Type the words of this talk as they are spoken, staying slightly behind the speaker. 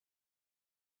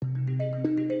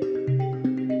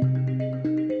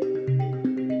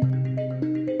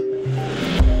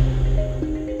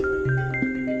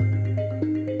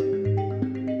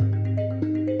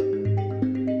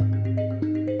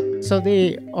So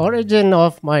the origin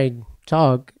of my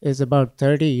talk is about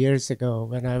 30 years ago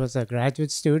when I was a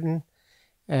graduate student.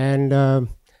 And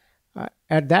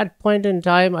at that point in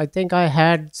time, I think I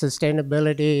had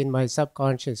sustainability in my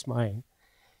subconscious mind.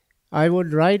 I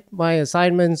would write my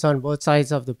assignments on both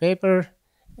sides of the paper,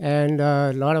 and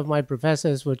a lot of my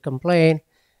professors would complain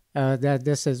that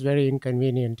this is very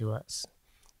inconvenient to us.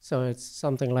 So it's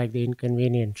something like the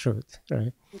inconvenient truth,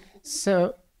 right?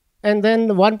 So, and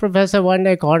then one professor one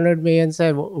day cornered me and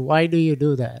said, "Why do you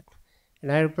do that?"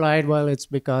 And I replied, "Well, it's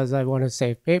because I want to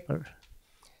save paper."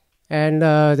 And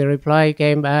the reply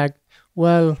came back,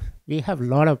 "Well, we have a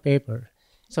lot of paper,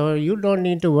 so you don't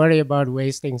need to worry about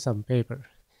wasting some paper."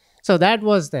 So that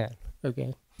was that.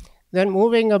 Okay. Then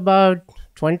moving about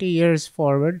 20 years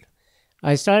forward,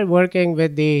 I started working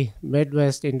with the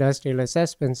Midwest Industrial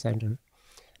Assessment Center.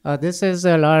 This is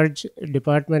a large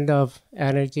Department of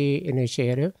Energy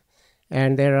initiative,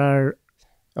 and there are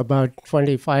about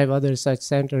 25 other such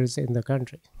centers in the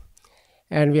country.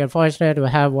 And we are fortunate to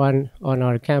have one on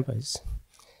our campus.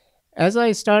 As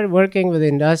I started working with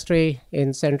industry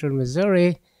in central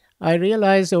Missouri, I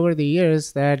realized over the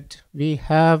years that we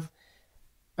have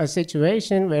a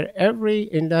situation where every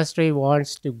industry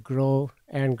wants to grow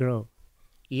and grow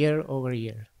year over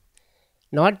year.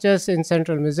 Not just in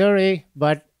central Missouri,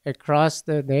 but across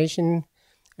the nation,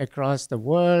 across the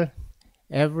world,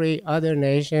 every other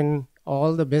nation,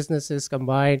 all the businesses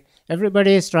combined,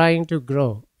 everybody is trying to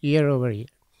grow year over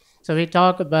year. So we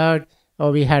talk about,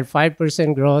 oh, we had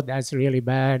 5% growth, that's really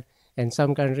bad, and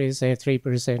some countries say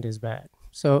 3% is bad.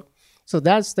 So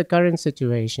that's the current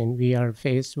situation we are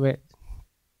faced with.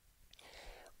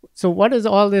 So what is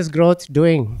all this growth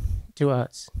doing to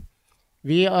us?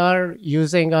 We are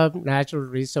using up natural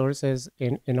resources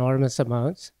in enormous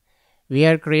amounts. We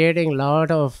are creating a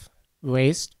lot of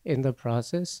waste in the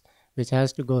process, which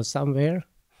has to go somewhere.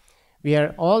 We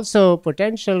are also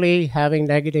potentially having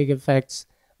negative effects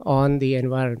on the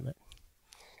environment.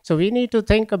 So we need to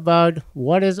think about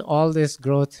what is all this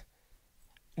growth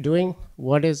doing,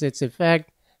 what is its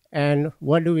effect, and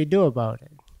what do we do about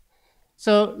it?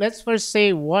 So let's first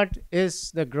say, what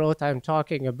is the growth I'm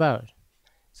talking about?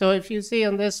 So if you see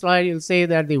on this slide, you'll see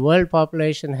that the world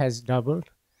population has doubled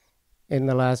in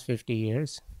the last 50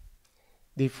 years.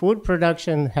 The food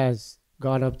production has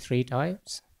gone up 3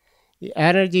 times, the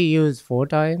energy use 4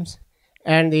 times,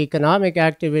 and the economic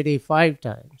activity 5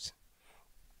 times.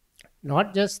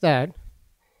 Not just that,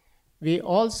 we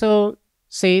also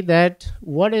see that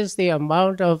what is the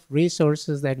amount of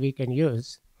resources that we can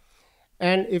use.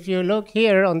 And if you look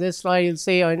here on this slide, you'll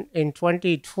see in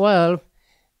 2012,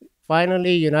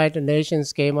 finally, United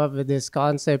Nations came up with this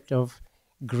concept of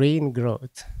green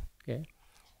growth. Okay?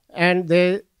 And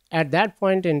at that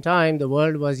point in time, the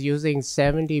world was using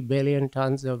 70 billion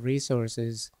tons of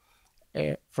resources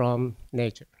from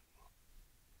nature.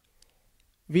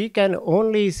 We can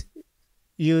only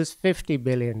use 50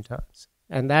 billion tons.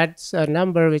 And that's a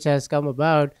number which has come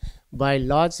about by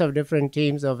lots of different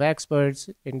teams of experts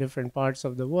in different parts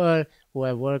of the world who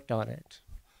have worked on it.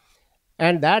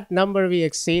 And that number we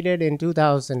exceeded in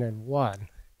 2001.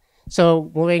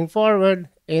 So moving forward,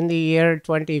 in the year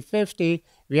 2050,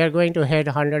 we are going to hit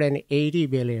 180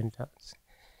 billion tons.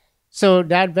 So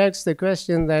that begs the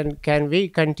question then, can we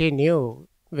continue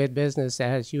with business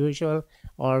as usual,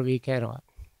 or we cannot?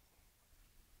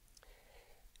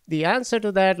 The answer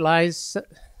to that lies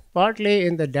partly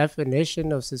in the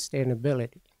definition of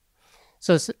sustainability.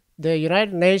 So the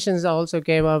United Nations also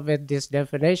came up with this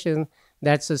definition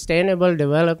that sustainable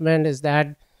development is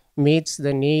that meets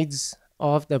the needs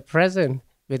of the present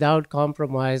without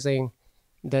compromising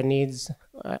the needs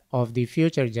of the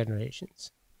future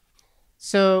generations.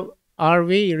 So are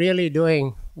we really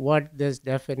doing what this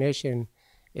definition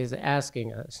is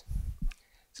asking us?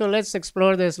 So let's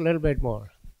explore this a little bit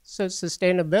more. So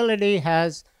sustainability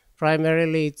has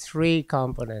primarily 3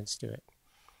 components to it: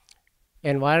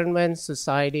 environment,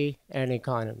 society, and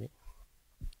economy.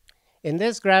 In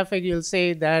this graphic, you'll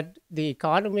see that the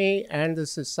economy and the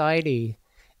society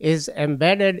is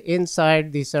embedded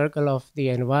inside the circle of the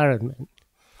environment.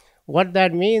 What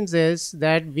that means is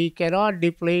that we cannot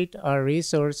deplete our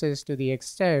resources to the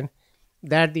extent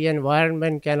that the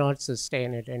environment cannot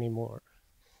sustain it anymore.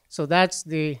 So that's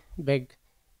the big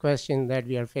question that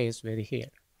we are faced with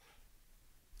here.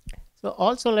 So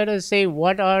also let us say,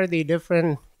 what are the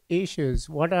different issues?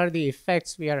 What are the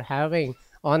effects we are having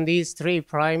on these 3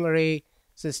 primary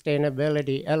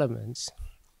sustainability elements?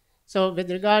 So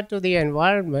with regard to the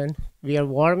environment, we are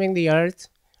warming the earth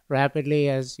rapidly,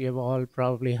 as you've all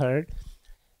probably heard.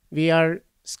 We are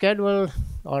scheduled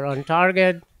or on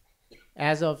target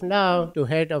as of now to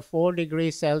hit a 4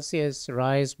 degrees Celsius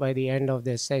rise by the end of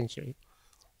this century.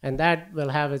 And that will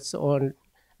have its own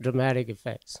dramatic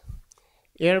effects.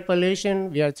 Air pollution,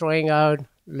 we are throwing out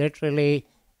literally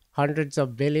hundreds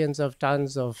of billions of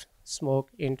tons of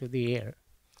smoke into the air.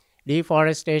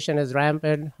 Deforestation is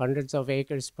rampant, hundreds of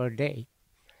acres per day.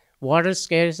 Water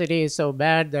scarcity is so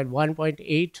bad that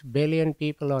 1.8 billion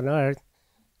people on Earth,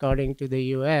 according to the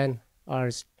UN, are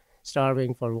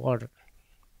starving for water.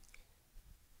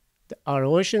 Our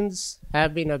oceans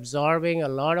have been absorbing a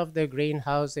lot of the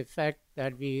greenhouse effect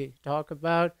that we talk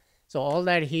about. So all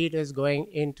that heat is going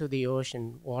into the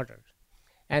ocean water.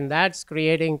 And that's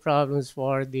creating problems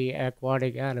for the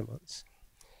aquatic animals.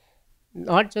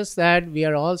 Not just that, we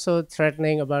are also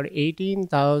threatening about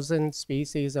 18,000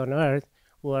 species on Earth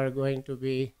who are going to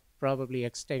be probably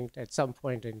extinct at some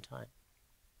point in time.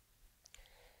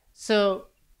 So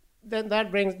then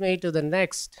that brings me to the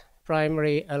next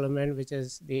primary element, which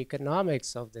is the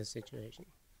economics of this situation.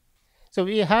 So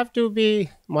we have to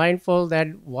be mindful that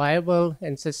viable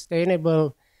and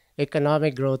sustainable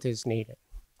economic growth is needed.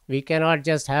 We cannot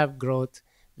just have growth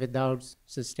without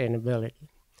sustainability.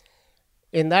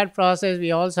 In that process,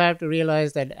 we also have to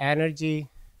realize that energy,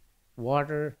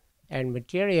 water, and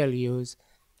material use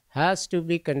has to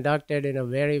be conducted in a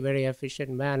very, very efficient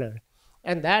manner.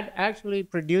 And that actually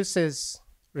produces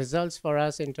results for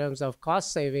us in terms of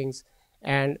cost savings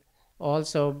and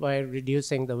also by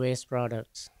reducing the waste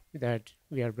products that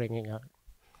we are bringing out.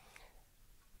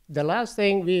 The last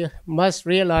thing we must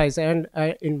realize, and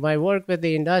in my work with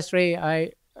the industry,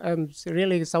 I am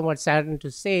really somewhat saddened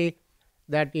to see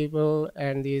that people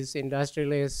and these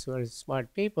industrialists who are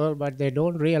smart people, but they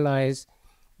don't realize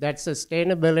that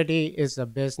sustainability is a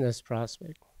business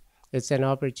prospect. It's an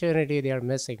opportunity they are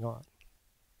missing on.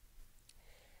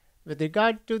 With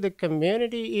regard to the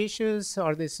community issues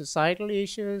or the societal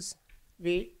issues,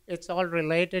 it's all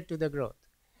related to the growth.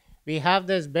 We have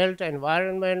this built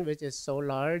environment which is so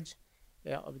large.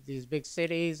 These big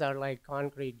cities are like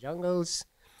concrete jungles.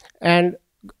 And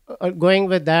going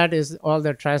with that is all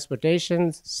the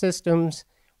transportation systems.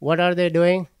 What are they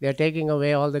doing? They're taking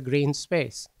away all the green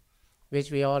space,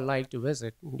 which we all like to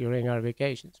visit during our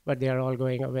vacations, but they are all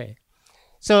going away.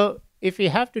 So if we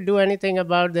have to do anything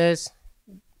about this,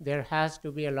 there has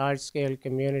to be a large-scale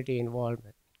community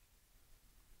involvement.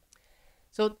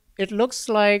 So it looks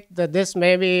like that this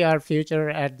may be our future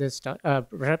at this time,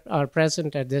 our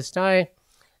present at this time,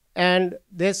 and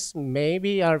this may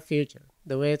be our future,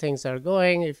 the way things are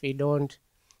going if we don't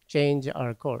change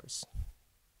our course.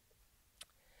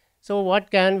 So what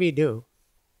can we do?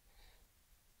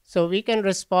 So we can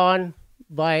respond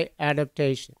by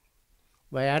adaptation.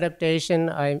 By adaptation,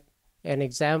 an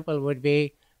example would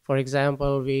be, for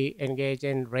example, we engage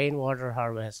in rainwater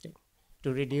harvesting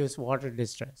to reduce water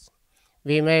distress.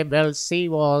 We may build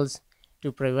seawalls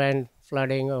to prevent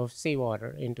flooding of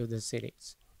seawater into the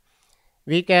cities.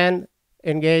 We can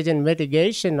engage in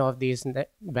mitigation of these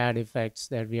bad effects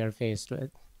that we are faced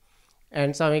with.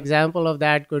 And some example of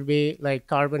that could be like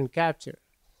carbon capture.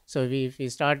 So if we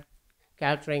start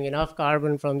capturing enough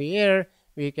carbon from the air,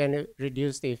 we can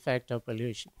reduce the effect of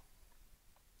pollution.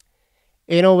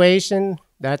 Innovation,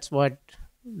 that's what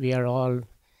we are all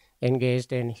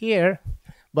engaged in here.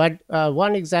 But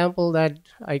one example that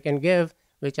I can give,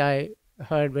 which I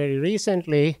heard very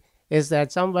recently, is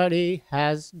that somebody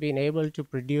has been able to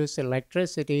produce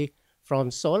electricity from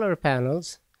solar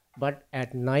panels, but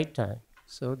at nighttime.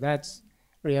 So that's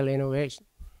real innovation.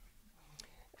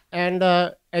 And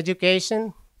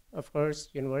education, of course,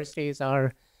 universities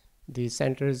are the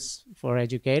centers for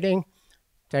educating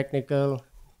technical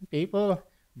people.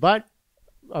 But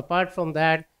apart from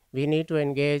that, we need to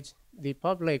engage the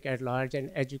public at large and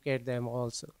educate them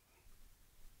also.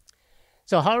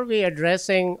 So how are we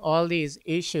addressing all these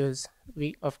issues?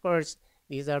 Of course,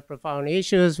 these are profound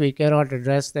issues. We cannot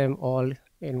address them all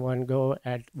in one go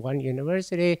at one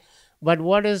university. But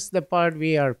what is the part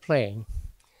we are playing?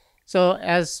 So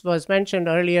as was mentioned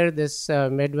earlier, this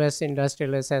Midwest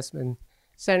Industrial Assessment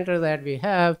Center that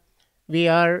we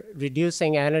are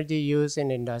reducing energy use in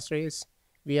industries.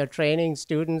 We are training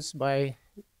students by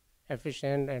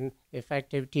efficient and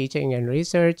effective teaching and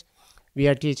research. We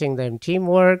are teaching them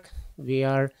teamwork. We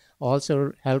are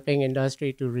also helping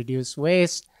industry to reduce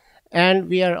waste. And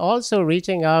we are also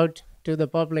reaching out to the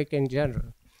public in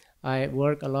general. I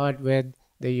work a lot with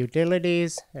the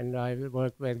utilities, and I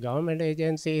work with government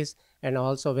agencies, and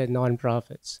also with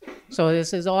nonprofits. So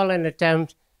this is all an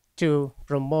attempt to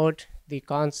promote the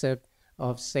concept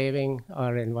of saving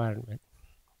our environment.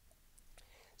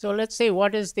 So let's see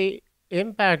what is the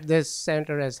impact this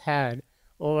center has had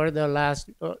over the last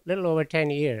little over 10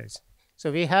 years.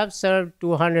 So we have served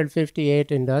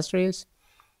 258 industries.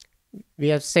 We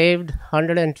have saved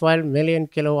 112 million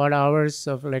kilowatt hours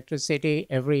of electricity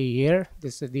every year.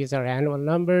 These are annual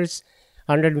numbers.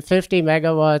 150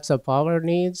 megawatts of power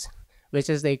needs, which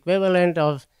is the equivalent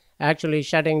of actually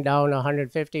shutting down a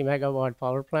 150 megawatt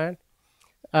power plant.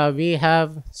 We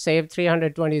have saved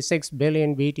 326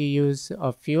 billion BTUs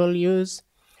of fuel use.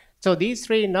 So these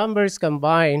three numbers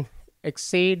combined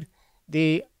exceed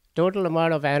the total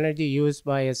amount of energy used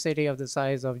by a city of the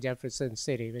size of Jefferson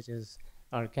City, which is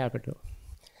our capital.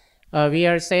 We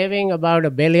are saving about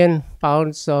 1 billion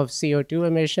pounds of CO2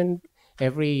 emission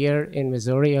every year in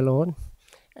Missouri alone.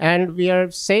 And we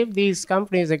have saved these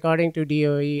companies, according to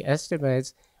DOE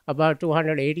estimates, about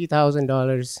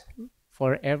 $280,000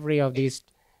 for every of these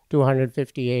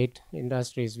 258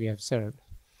 industries we have served.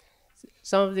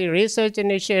 Some of the research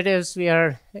initiatives we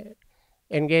are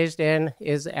engaged in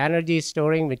is energy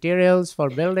storing materials for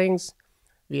buildings.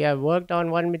 We have worked on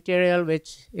one material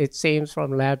which, it seems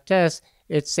from lab tests,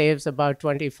 it saves about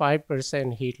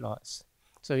 25% heat loss.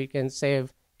 So you can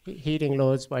save heating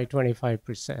loads by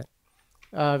 25%.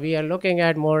 We are looking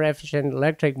at more efficient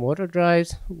electric motor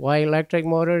drives. Why electric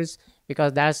motors?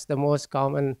 Because that's the most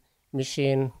common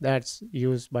machine that's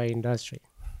used by industry.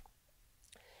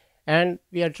 And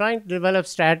we are trying to develop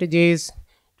strategies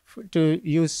to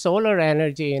use solar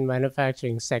energy in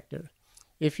manufacturing sector.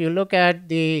 If you look at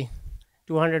the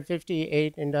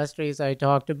 258 industries I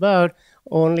talked about,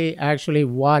 only actually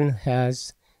one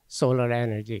has solar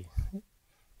energy.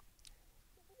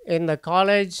 In the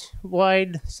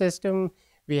college-wide system,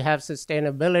 we have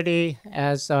sustainability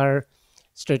as our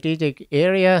strategic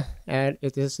area, and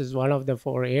this is one of the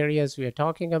 4 areas we are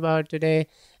talking about today,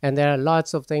 and there are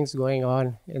lots of things going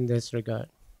on in this regard.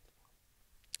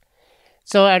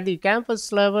 So at the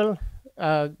campus level,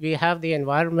 we have the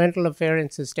Environmental Affairs and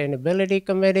Sustainability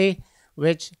Committee,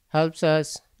 which helps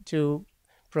us to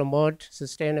promote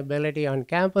sustainability on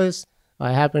campus.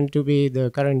 I happen to be the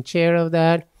current chair of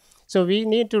that. So we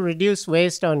need to reduce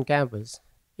waste on campus.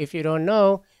 If you don't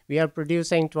know, we are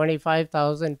producing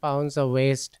 25,000 pounds of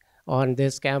waste on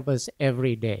this campus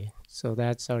every day. So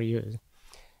that's our use.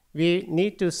 We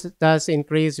need to thus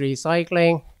increase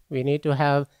recycling. We need to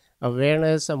have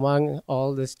awareness among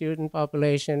all the student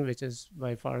population, which is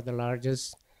by far the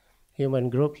largest human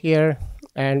group here.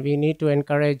 And we need to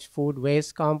encourage food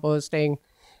waste composting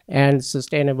and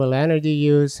sustainable energy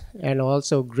use, and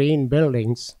also green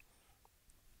buildings.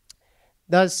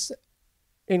 Thus,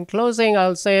 in closing,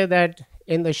 I'll say that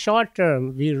in the short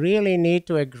term, we really need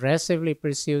to aggressively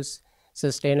pursue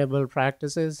sustainable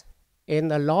practices. In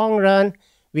the long run,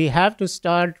 we have to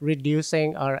start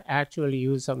reducing our actual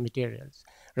use of materials,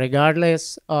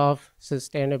 regardless of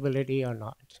sustainability or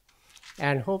not.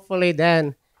 And hopefully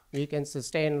then we can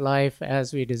sustain life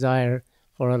as we desire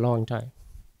for a long time.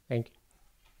 Thank you.